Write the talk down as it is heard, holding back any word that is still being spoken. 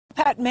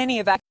Pat,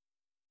 many evacuees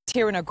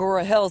here in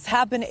Agoura Hills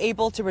have been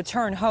able to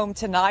return home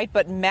tonight,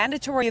 but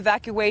mandatory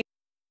evacuations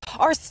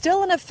are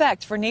still in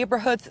effect for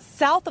neighborhoods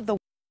south of the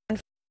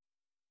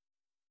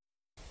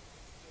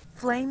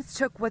Flames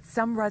took what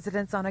some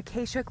residents on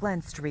Acacia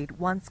Glen Street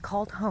once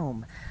called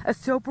home, a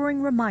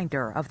sobering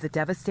reminder of the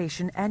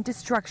devastation and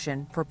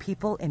destruction for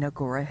people in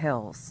Agoura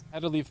Hills. I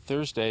had to leave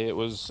Thursday. It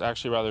was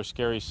actually rather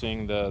scary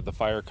seeing the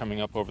fire coming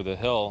up over the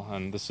hill,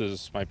 and this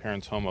is my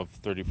parents' home of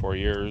 34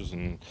 years,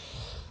 and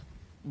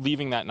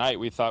leaving that night,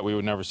 we thought we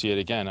would never see it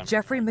again.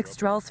 Jeffrey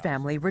McStrell's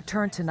family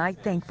returned tonight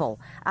thankful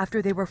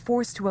after they were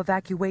forced to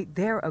evacuate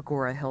their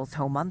Agoura Hills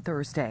home on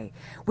Thursday.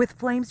 With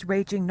flames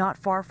raging not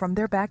far from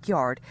their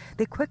backyard,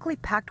 they quickly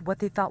packed what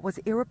they thought was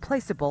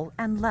irreplaceable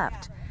and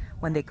left.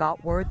 When they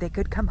got word they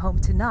could come home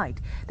tonight,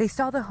 they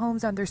saw the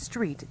homes on their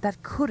street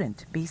that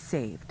couldn't be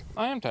saved.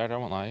 I am tired, I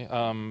won't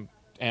lie,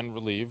 and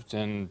relieved,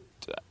 and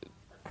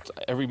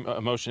every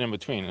emotion in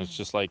between. It's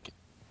just like,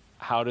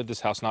 how did this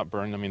house not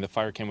burn? I mean, the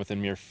fire came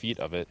within mere feet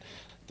of it.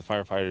 The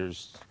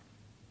firefighters,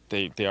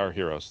 they are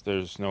heroes.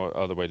 There's no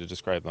other way to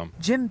describe them.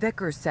 Jim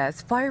Vickers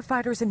says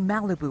firefighters in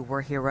Malibu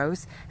were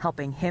heroes,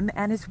 helping him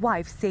and his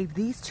wife save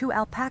these 2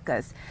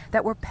 alpacas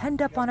that were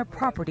penned up on a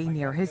property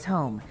near his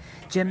home.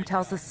 Jim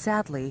tells us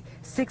sadly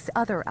 6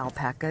 other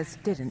alpacas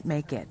didn't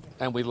make it.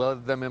 And we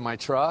loaded them in my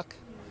truck,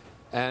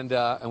 and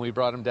we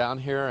brought them down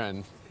here,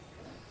 and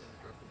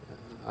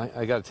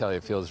I got to tell you,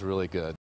 it feels really good.